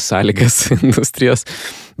atšiaurias sąlygas industrijos.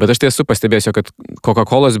 Bet aš tai esu pastebėjęs, kad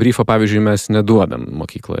Coca-Colos briefo, pavyzdžiui, mes neduodam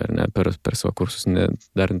mokykloje, ar ne, per savo kursus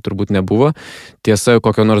dar turbūt nebuvo. Tiesa,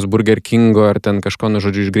 kokio nors Burger Kingo ar ten kažko,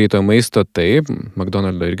 žodžiu, iš greitojo maisto, taip,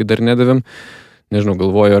 McDonald'o irgi dar nedavėm. Nežinau,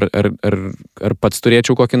 galvoju, ar pats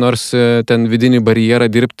turėčiau kokį nors ten vidinį barjerą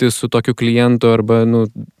dirbti su tokiu klientu arba,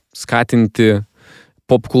 skatinti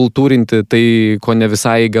popkultūrinti tai, ko ne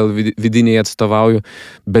visai gal vidiniai atstovauju,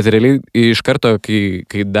 bet realiai iš karto,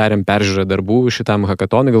 kai darėm peržiūrą darbų šitam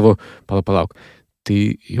hackathonui, galvoju, palauk, tai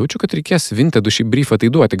jaučiu, kad reikės Vintedu šį briefą tai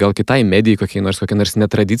duoti, gal kitai medijai kokią nors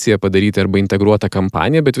netradiciją padaryti arba integruotą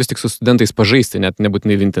kampaniją, bet vis tik su studentais pažaisti, net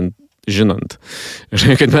nebūtinai Vinted žinant,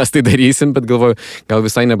 kad mes tai darysim, bet galvoju, gal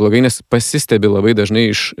visai neblogai, nes pasistebi labai dažnai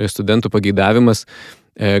iš studentų pageidavimas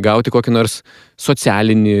gauti kokį nors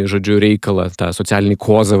socialinį, reikalą, tą socialinį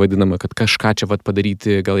kozą vadinamą, kad kažką čia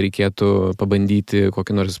padaryti, gal reikėtų pabandyti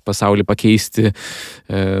kokį nors pasaulį pakeisti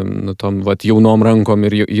tom jaunom rankom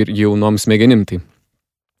ir jaunom smegenim.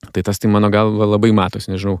 Tai tas mano galva labai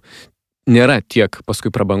matos, nežinau. Nėra tiek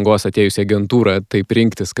paskui prabangos atėjus į agentūrą taip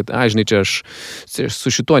rinktis, kad, žinai, čia aš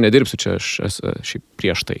su šituo nedirbsiu, čia aš šiaip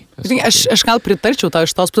prieš tai. Aš gal pritarčiau tau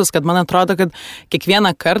iš tos pusės, kad man atrodo, kad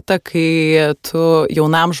kiekvieną kartą, kai tu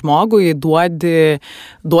jaunam žmogui duodi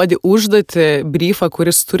užduotį, briefą,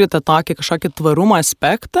 kuris turi tą tokį kažkokį tvarumo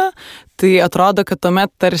aspektą, tai atrodo, kad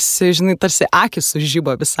tuomet tarsi akis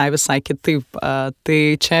sužiba visai kitaip. Tai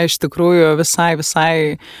čia iš tikrųjų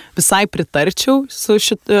visai pritarčiau su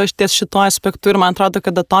šituo aspektu ir man atrodo,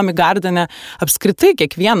 kad Atomic Gardene apskritai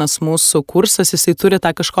kiekvienas mūsų kursas, jisai turi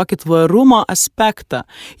tą kažkokį tvarumo aspektą.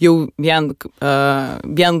 Jau vien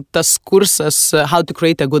tas kursas How to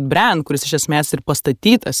Create a Good Brand, kuris iš esmės ir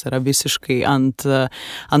pastatytas yra visiškai ant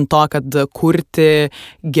to, kad kurti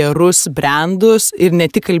gerus brandus ir ne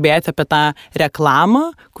tik kalbėti apie tą reklamą,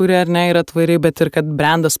 kuri ar ne yra tvari, bet ir kad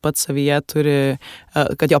brandas pats savyje turi,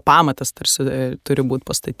 kad jo pamatas tarsi turi būti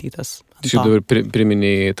pastatytas. Šitų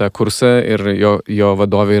priminėjai tą kursą ir jo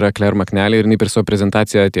vadovė yra Claire McNally ir jinai per savo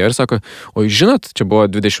prezentaciją atėjo ir sako, o žinot, čia buvo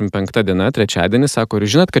 25 diena, trečiadienis, sako,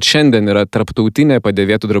 ir žinot, kad šiandien yra tarptautinė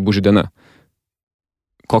padėvėtų drabužių diena.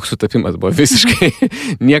 Koks sutapimas buvo visiškai.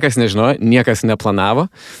 Niekas nežinojo, niekas neplanavo.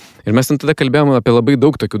 Ir mes tada kalbėjome apie labai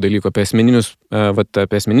daug tokių dalykų, apie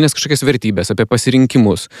asmeninės kažkokias vertybės, apie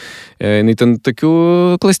pasirinkimus. Jinai ten tokių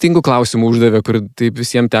klastingų klausimų uždavė, kur taip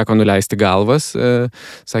visiems teko nuleisti galvas.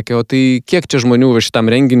 Sakė, o tai kiek čia žmonių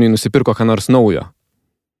šitam renginiui nusipirko ką nors naujo?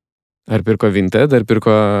 Ar pirko Vinted, ar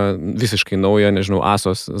pirko visiškai naujo, nežinau,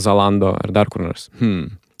 Asos, Zalando ar dar kur nors.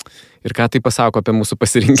 Ir ką tai pasako apie mūsų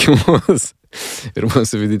pasirinkimus ir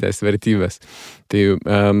mūsų vidinės vertybės. Tai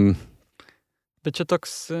Bet čia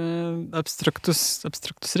toks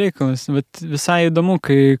abstraktus reikalas, bet visai įdomu,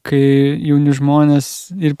 kai jauni žmonės,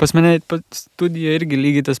 ir pas mane studija irgi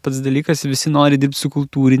lygiai tas pats dalykas, visi nori dirbti su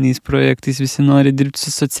kultūriniais projektais, visi nori dirbti su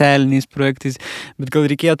socialiniais projektais, bet gal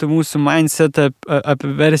reikėtų mūsų mindsetą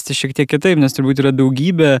apiversti šiek tiek kitaip, nes turbūt yra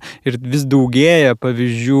daugybė ir vis daugėja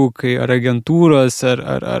pavyzdžių, kai ar agentūros,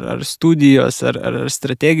 ar studijos, ar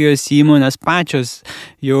strategijos įmonės pačios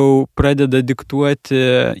jau pradeda diktuoti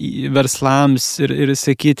verslams ir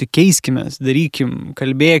sakyti, keiskimės, darykim,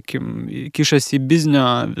 kalbėkim, kišasi į biznio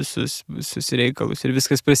visus reikalus ir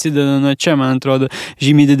viskas prasideda nuo čia, man atrodo,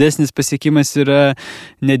 žymiai didesnis pasiekimas yra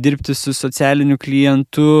nedirbti su socialiniu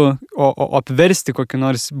klientu, o apversti kokį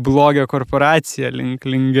nors blogą korporaciją link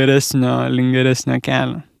geresnio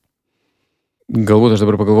kelio. Galbūt aš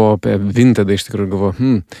dabar pagalvojau apie Vintedą, iš tikrųjų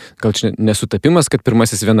galvoju, gal čia nesutapimas, kad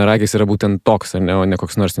pirmasis vienaragis yra būtent toks, ar ne, o ne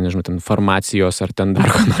koks nors, nežinau, ten farmacijos, ar ten dar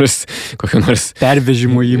kokio nors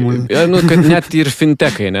pervežimo įmonių. Kad net ir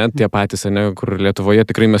fintekai, ne, tie patys, ne, kur Lietuvoje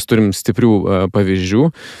tikrai mes turim stiprių pavyzdžių,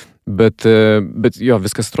 bet jo,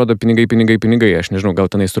 viskas atrodo pinigai, aš nežinau, gal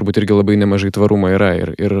tenais turbūt irgi labai nemažai tvarumo yra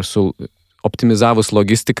ir su optimizavus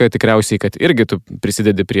logistiką, tikriausiai, kad irgi tu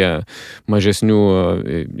prisidedi prie mažesnių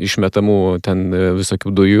išmetamų ten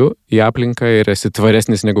visokių dujų į aplinką ir esi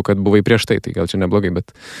tvaresnis negu kad buvai prieš tai gal čia neblogai, bet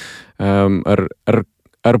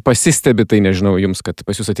ar pasistebi tai, nežinau, jums, kad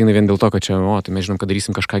pas jūs ateina vien dėl to, kad čia, tai mes žinom, kad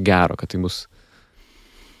darysim kažką gero, kad tai bus.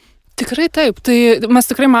 Tikrai taip, tai mes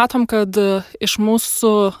tikrai matom, kad iš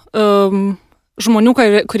mūsų žmonių,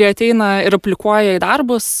 kurie ateina ir aplikuoja į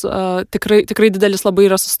darbus, tikrai didelis labai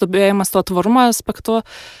yra susidomėjimas to tvarumo aspektu.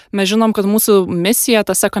 Mes žinom, kad mūsų misija,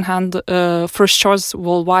 ta second hand first choice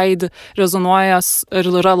worldwide rezonuoja ir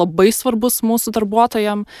yra labai svarbus mūsų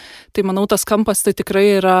darbuotojam. Tai manau, tas kampas tai tikrai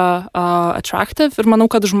yra attractive ir manau,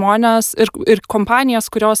 kad žmonės ir kompanijas,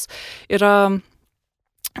 kurios yra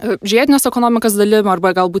žiedinės ekonomikos dalim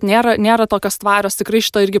arba galbūt nėra tokios tvarios, tikrai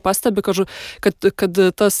šito irgi pastebi, kad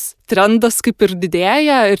tas trendas kaip ir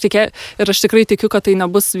didėja ir aš tikrai tikiu, kad tai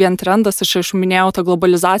nebus vien trendas, aš minėjau tą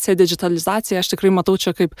globalizaciją, digitalizaciją, aš tikrai matau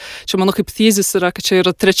čia mano kaip thesis yra, kad čia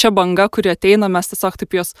yra trečia banga, kuri ateina, mes tiesiog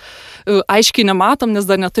taip jos aiškiai nematom, nes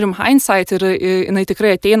dar neturim hindsight ir jinai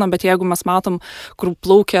tikrai ateina, bet jeigu mes matom, kur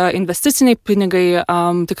plaukia investiciniai pinigai,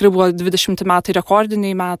 tikrai buvo 20 metai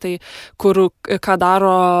rekordiniai metai, kur ką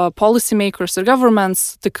daro policy makers ir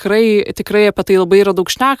governments, tikrai apie tai labai yra daug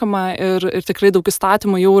šnekama ir tikrai daug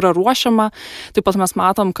įstatymų jau yra ruošiama. Taip pat mes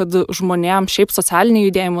matom, kad žmonėms šiaip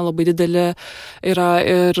socialiniai judėjimai labai dideli yra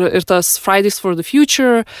ir tas Fridays for the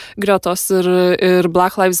Future, Gretos ir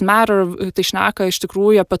Black Lives Matter, tai šneka iš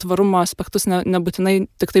tikrųjų apie tvarumo aspektus nebūtinai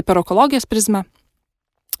tik tai per ekologijos prizmę.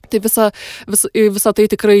 Tai visa tai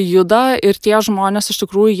tikrai juda ir tie žmonės iš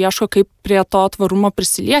tikrųjų ieško, kaip prie to tvarumo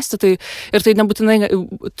prisiliesti. Ir tai nebūtinai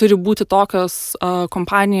turi būti tokios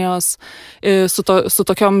kompanijos su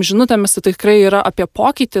tokiom žinutėmis, tai tikrai yra apie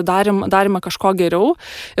pokytį, darymą kažko geriau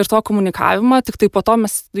ir to komunikavimą, tik tai po to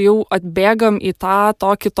mes jau atbėgam į tą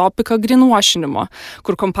tokį topiką greenwashinimo,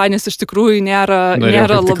 kur kompanijos iš tikrųjų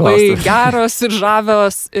nėra labai geros ir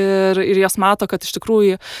žavios ir jos mato, kad iš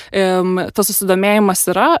tikrųjų tas susidomėjimas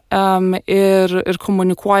yra ir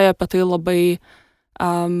komunikuoja apie tai labai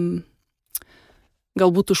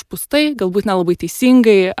galbūt užpustai, galbūt nelabai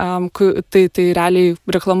teisingai, tai realiai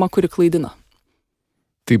reklama, kuri klaidina.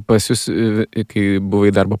 Tai pas jūs, kai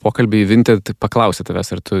buvai darbo pokalbį, Vinted paklausė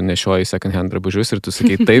tavęs, ar tu nešioji second hand drabužius ir tu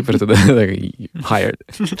sakei taip ir tada hired.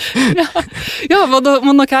 Jo,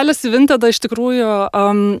 mano kelias į Vintedą iš tikrųjų,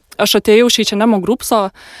 aš atėjau iš H&M grupso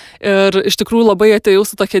ir iš tikrųjų labai atėjau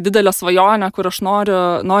su tokia didelė svajonė, kur aš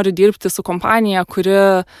noriu dirbti su kompanija,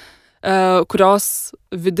 kurios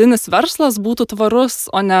vidinis verslas būtų tvarus,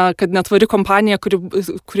 o ne kad netvari kompanija,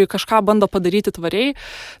 kuri kažką bando padaryti tvariai.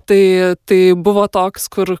 Tai buvo toks,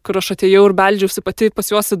 kur aš atėjau ir beldžiausi pati pas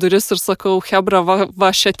juos į duris ir sakau, hebra, va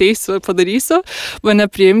aš ateisiu, padarysiu, mane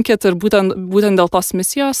priimkit ir būtent dėl tos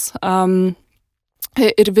misijos.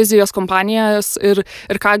 Ir vizijos kompanijos ir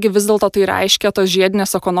kągi vis dėlto tai reiškia tos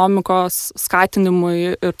žiedinės ekonomikos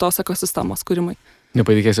skatinimui ir tos ekosistemos kūrimui.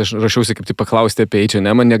 Nepatikėsi, aš rašiausi kaip tai paklausti apie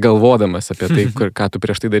H&M, negalvodamas apie tai, ką tu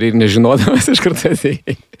prieš tai darai ir nežinodamas iš karto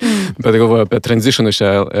atėjai. Bet galvoju apie transitionus,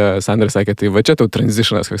 Sandra sakė, tai va čia tau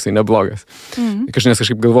transitionas, koksai neblogas.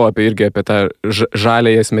 Kažkaip galvoju irgi apie tą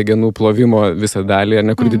žalėje smegenų plovimo visą dalį, ar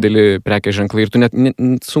ne, kur dideli prekės ženklai. Ir tu net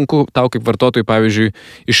sunku tau kaip vartotojui, pavyzdžiui,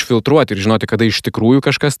 išfiltruoti ir žinoti, kada iš tikrųjų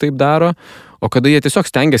kažkas taip daro, o kada jie tiesiog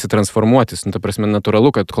stengiasi transformuotis. Ta prasme,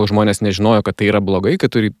 natūralu, kad kol žmonės nežinojo, kad tai yra blogai,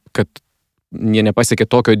 kad jie nepasiekė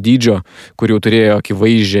tokio dydžio, kur jau turėjo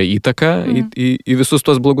akivaizdžią įtaką į visus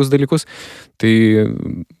tuos blogus dalykus. Tai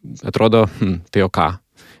atrodo, tai o ką?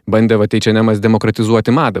 Bandė H&M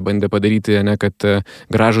demokratizuoti madą, bandė padaryti, kad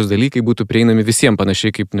gražus dalykai būtų prieinami visiems,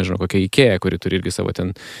 panašiai kaip, nežinau, kokia IKEA, kuri turi irgi savo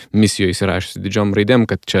ten misijoje įsirašusi didžiom raidėm,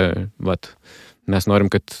 kad čia, mes norim,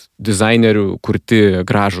 kad dizainerių kurti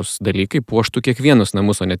gražus dalykai puoštų kiekvienus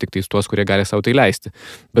namus, o ne tik tais tuos, kurie gali savo tai leisti.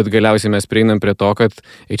 Bet galiausiai mes prieinam prie to, kad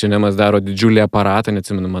H&M daro didžiulį aparatą,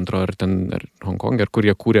 neatsimenu, man atrodo, ar Hongkong, ar kur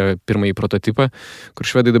jie kūrė pirmąjį prototipą, kur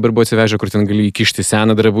švedai dabar buvo atsivežę, kur ten gali įkišti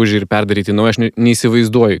seną drabužį ir perdaryti naują. Aš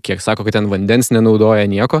neįsivaizduoju, kiek sako, kad ten vandens nenaudoja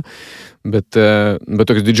nieko, bet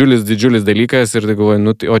toks didžiulis dalykas ir tai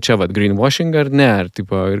galvoju, o čia greenwashing ar ne,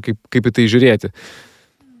 ir kaip į tai žiūrėti.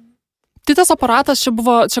 Tai tas aparatas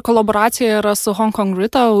čia kolaboracija yra su Hong Kong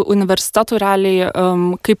RITA universitetu realiai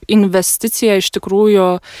kaip investicija iš tikrųjų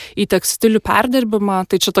į tekstilių perdirbimą.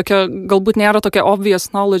 Tai čia tokia, galbūt nėra tokia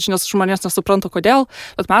obvious knowledge, nes žmonės nesupranta kodėl,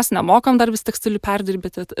 bet mes nemokam dar vis tekstilių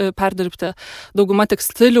perdirbti. Dauguma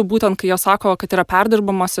tekstilių, būtent kai jie sako, kad yra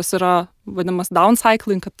perdirbamas, jos yra vadinamas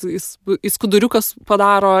downcycling, kad skuduriukas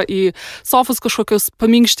padaro į sofus kažkokius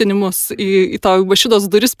paminkštinimus, į tą mašinos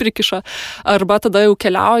duris prikiša, arba tada jau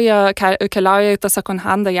keliauja į tą second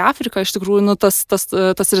handą į Afriką. Iš tikrųjų,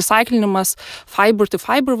 tas recyclinimas fiber to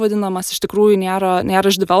fiber vadinamas, iš tikrųjų nėra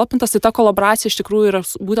išdevelopintas. Tai ta kolaboracija iš tikrųjų yra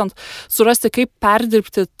būtent surasti, kaip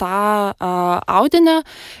perdirbti tą audinę,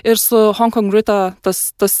 ir su Hong Kong RITA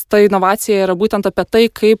ta inovacija yra būtent apie tai,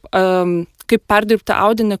 kaip perdirbti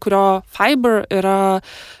audinį, kurio fiber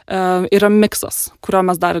yra miksas, kurio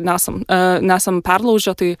mes dar nesam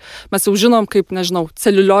perlaužę. Tai mes jau žinom, kaip, nežinau,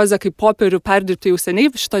 celiuliozę, kaip popierių perdirbti jau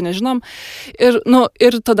seniai, šito nežinom.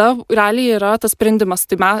 Ir tada realiai yra tas sprendimas.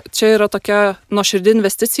 Tai čia yra tokia nuoširdi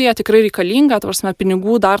investicija, tikrai reikalinga,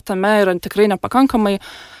 pinigų dar tame yra tikrai nepakankamai.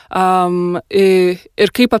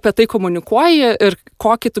 Ir kaip apie tai komunikuoji ir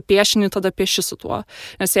kokį tu piešinį tada pieši su tuo.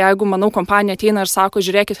 Nes jeigu, manau, kompanija ateina ir sako,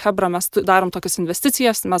 žiūrėkit, hebra, mes darom tokias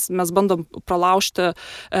investicijas, mes bandom pralaužti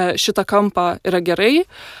šitą kampą, yra gerai.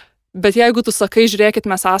 Bet jeigu tu sakai, žiūrėkit,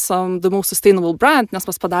 mes esam the most sustainable brand, nes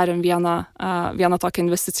mes padarėm vieną tokią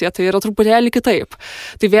investiciją, tai yra truputėlį kitaip.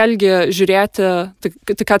 Tai vėlgi žiūrėti,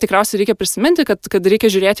 tai ką tikriausiai reikia prisiminti, kad reikia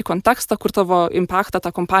žiūrėti kontekstą, kur tavo impactą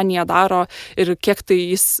ta kompanija daro ir kiek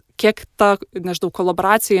ta, nežinau,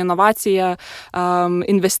 kolaboracija, inovacija,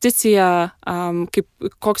 investicija,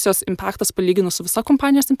 koks jos impactas palyginus su visa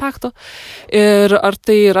kompanijos impactu. Ir ar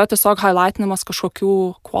tai yra tiesiog highlightinamas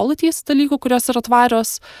kažkokių qualities dalykų, kurios yra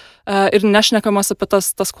tvarios, ir nešnekamas apie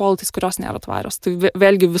tas qualities, kurios nėra tvarios. Tai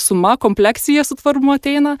vėlgi visuma, kompleksija su tvarumu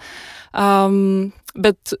ateina,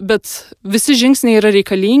 bet visi žingsniai yra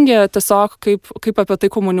reikalingi, tiesiog kaip apie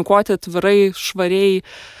tai komunikuoti atvirai, švariai,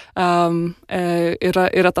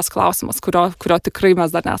 yra tas klausimas, kurio tikrai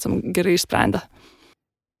mes dar nesam gerai išsprendę.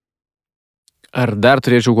 Ar dar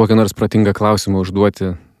turėčiau kokią nors protingą klausimą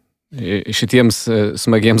užduoti šitiems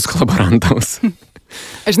smagiems kolaborantams?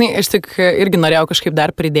 Aš tik irgi norėjau kažkaip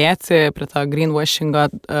dar pridėti prie to greenwashingo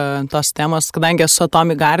tos temos, kadangi esu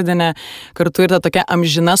Atomic Gardene, kartu ir ta tokia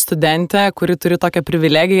amžina studentė, kuri turi tokią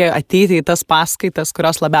privilegiją ateiti į tas paskaitas,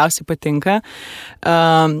 kurios labiausiai patinka.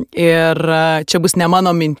 Ir čia bus ne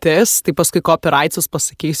mano mintis, tai paskui copyrightsus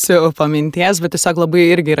pasakysiu po minties, bet tiesiog labai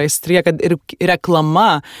irgi yra įstrija, kad ir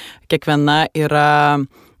reklama kiekviena yra,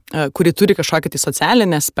 kuri turi kažkokį tai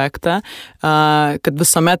socialinį aspektą, kad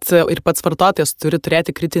visuomet ir pats vartotojas turi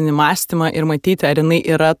turėti kritinį mąstymą ir matyti, ar jinai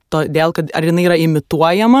yra todėl, kad ar jinai yra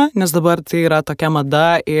imituojama, nes dabar tai yra tokia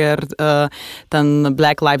mada ir ten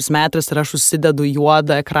Black Lives Matter ir aš užsidedu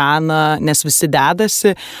juodą ekraną, nes visi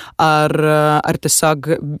dedasi, ar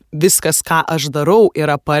tiesiog viskas, ką aš darau,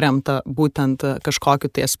 yra paremta būtent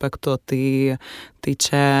kažkokiu tai aspektu. Tai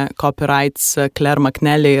čia copyrights Claire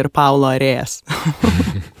McNally ir Paulo Arėjas.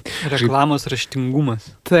 Reklamos raštingumas.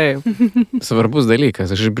 Taip. Svarbus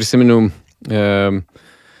dalykas. Aš prisiminiau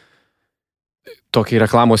tokį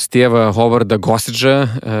reklamos tėvą Hovardą Gossagą,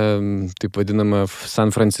 taip vadinamą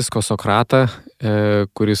San Francisco Sokratą,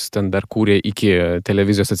 kuris ten dar kūrė iki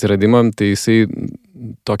televizijos atsiradimo. Tai jisai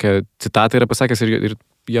tokią citatą yra pasakęs ir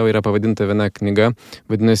jau yra pavadinta viena knyga,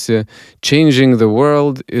 vadinasi Changing the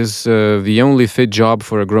World is the only fit job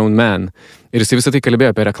for a grown man. Ir jisai visą tai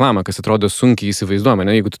kalbėjo apie reklamą, kas atrodo sunkiai įsivaizduojama,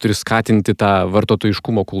 ne? Jeigu tu turi skatinti tą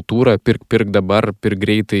vartotojiškumo kultūrą, pirk dabar, pirk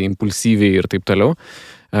greitai, impulsyviai ir taip toliau,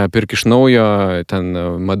 pirk iš naujo, ten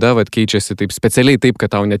mada keičiasi taip specialiai taip,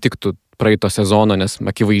 kad tau netiktų praeito sezono, nes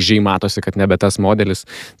akivaizdžiai matosi, kad nebe tas modelis,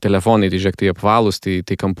 telefonai, tai žiūrėk, tai apvalus,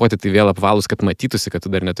 tai kampuoti, tai vėl apvalus, kad matytųsi, kad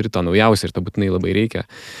tu dar neturi to naujausio ir to būtinai labai reikia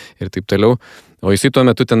ir taip toliau. O jisai tuo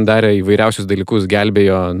metu ten darė įvairiausius dalykus,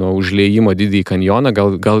 gelbėjo nuo užliejimo didįjį kanjoną,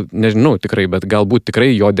 gal nežinau tikrai, bet galbūt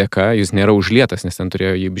tikrai jo dėka jis nėra užlietas, nes ten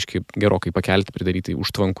turėjo jį biškai gerokai pakelti, pridaryti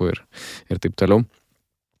užtvankų ir taip toliau.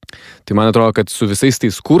 Tai man atrodo, kad su visais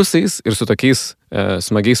tais kursais ir su tokiais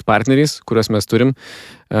smagiais partneriais, kuriuos mes turim,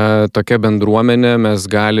 tokia bendruomenė mes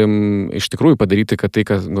galim iš tikrųjų padaryti, kad tai,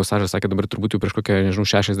 kas Gausažas sakė dabar turbūt jau prieš kokią, nežinau,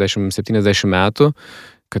 60-70 metų,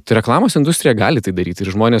 kad reklamos industrija gali tai daryti.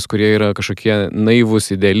 Ir žmonės, kurie yra kažkokie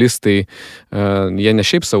naivūs idealistai, jie ne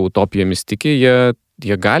šiaip savo utopijomis tiki,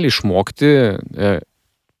 jie gali išmokti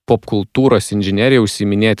popkultūros inžineriją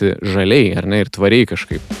užsiiminėti žaliai, ar ne, ir tvariai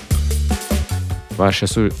kažkaip. Aš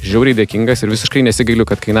esu žiauriai dėkingas ir visiškai nesigailiu,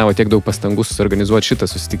 kad kainavo tiek daug pastangų susiorganizuoti šitą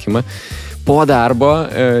susitikimą po darbo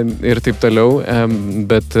ir taip toliau,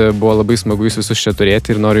 bet buvo labai smagu jūs visus čia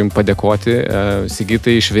turėti ir noriu jums padėkoti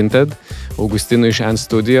Sigitai iš Vinted, Augustinui iš Ant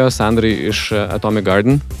Studio, Sandrai iš Atomic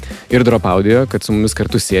Garden ir Drop Audio, kad su mumis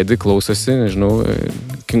kartu sėdi, klausosi, nežinau,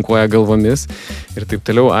 kinkuoja galvomis ir taip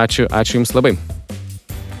toliau. Ačiū jums labai.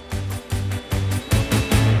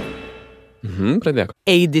 Pradėk.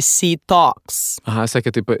 ADC Talks. Aha,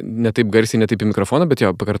 sakė taip, ne taip garsiai, ne taip į mikrofoną, bet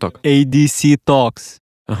jo, pakartok. ADC Talks.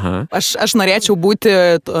 Aha. Aš norėčiau būti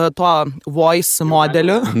tuo voice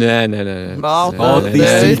modeliu. Ne.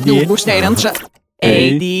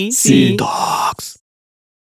 ADC Talks.